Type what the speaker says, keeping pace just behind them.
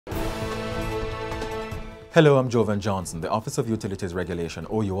Hello, I'm Jovan Johnson. The Office of Utilities Regulation,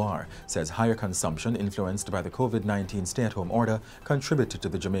 OUR, says higher consumption influenced by the COVID-19 stay-at-home order contributed to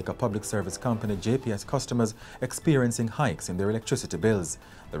the Jamaica Public Service Company JPS customers experiencing hikes in their electricity bills.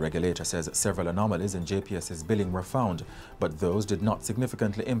 The regulator says several anomalies in JPS's billing were found, but those did not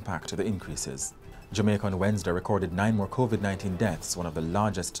significantly impact the increases. Jamaica on Wednesday recorded 9 more COVID-19 deaths, one of the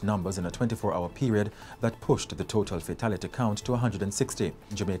largest numbers in a 24-hour period that pushed the total fatality count to 160.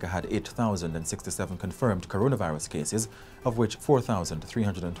 Jamaica had 8,067 confirmed coronavirus cases, of which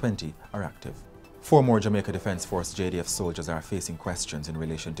 4,320 are active. 4 more Jamaica Defence Force JDF soldiers are facing questions in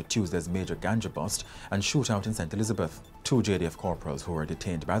relation to Tuesday's major ganja bust and shootout in St. Elizabeth. 2 JDF corporals who were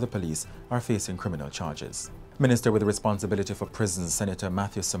detained by the police are facing criminal charges. Minister with the responsibility for prisons, Senator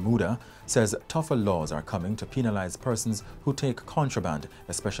Matthew Samuda, says tougher laws are coming to penalise persons who take contraband,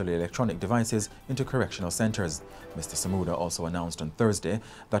 especially electronic devices, into correctional centres. Mr. Samuda also announced on Thursday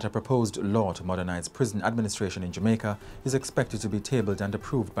that a proposed law to modernise prison administration in Jamaica is expected to be tabled and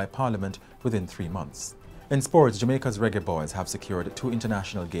approved by Parliament within 3 months. In sports, Jamaica's Reggae Boyz have secured 2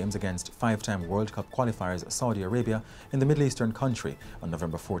 international games against 5-time World Cup qualifiers Saudi Arabia in the Middle Eastern country on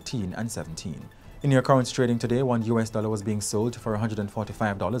November 14 and 17. In your currency trading today, $1 was being sold for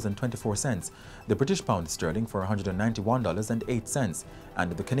 $145.24, the British pound sterling for $191.08,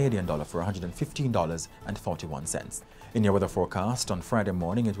 and the Canadian dollar for $115.41. In your weather forecast, on Friday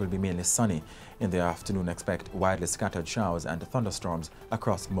morning it will be mainly sunny. In the afternoon, expect widely scattered showers and thunderstorms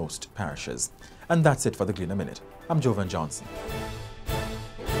across most parishes. And that's it for the Gleaner Minute. I'm Jovan Johnson.